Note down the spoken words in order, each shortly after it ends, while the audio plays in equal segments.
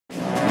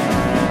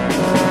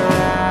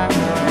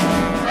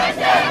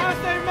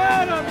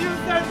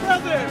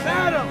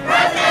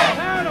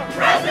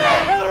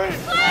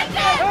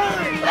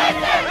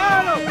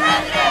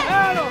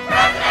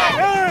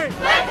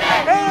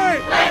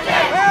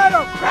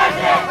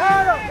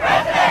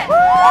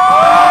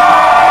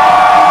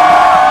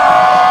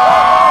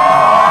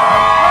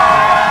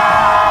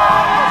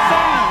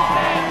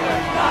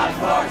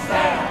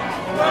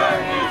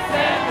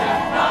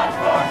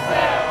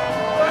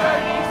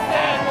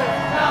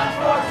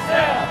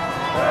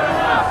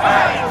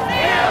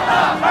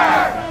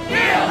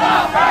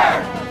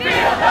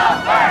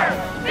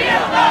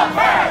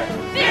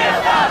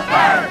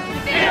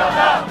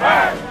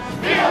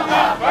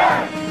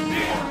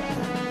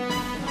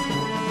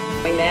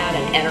can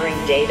and entering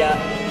data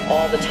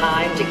all the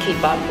time to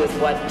keep up with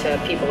what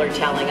people are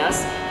telling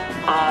us.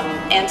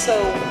 And so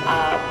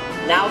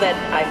now that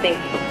I think,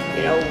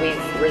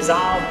 we've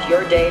resolved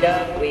your data,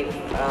 we've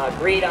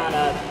agreed on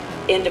an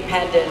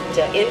independent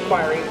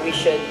inquiry, we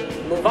should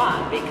move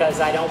on, because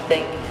I don't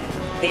think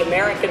the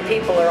American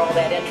people are all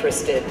that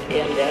interested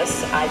in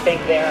this. I think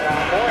they're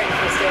more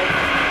interested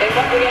in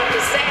what we have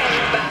to say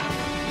about.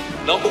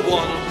 Number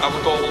one,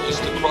 our goal is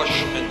to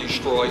crush and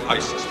destroy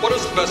ISIS. What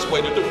is the best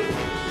way to do it?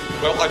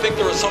 Well, I think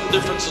there are some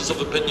differences of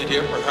opinion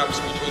here, perhaps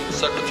between the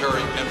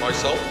Secretary and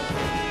myself.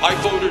 I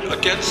voted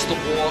against the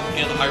war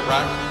in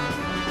Iraq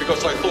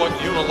because I thought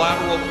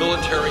unilateral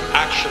military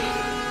action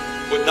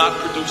would not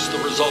produce the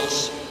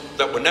results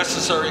that were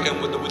necessary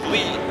and would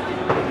lead.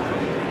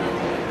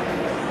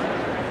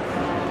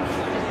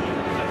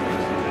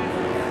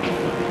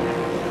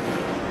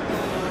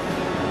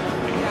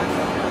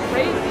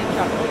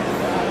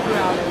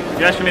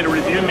 You asking me to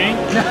review me?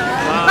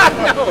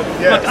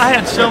 Look, I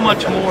had so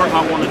much more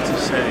I wanted to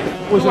say.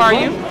 Who are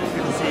you?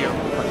 Good to see you.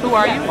 Who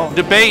are you?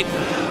 Debate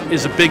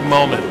is a big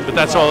moment, but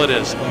that's all it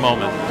is, a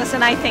moment.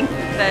 Listen, I think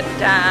that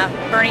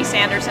Bernie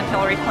Sanders and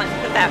Hillary Clinton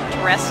put that to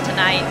rest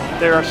tonight.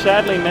 There are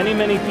sadly many,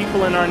 many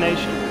people in our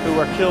nation who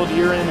are killed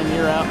year in and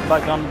year out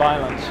by gun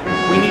violence.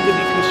 We need to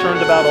be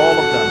concerned about all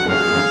of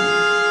them.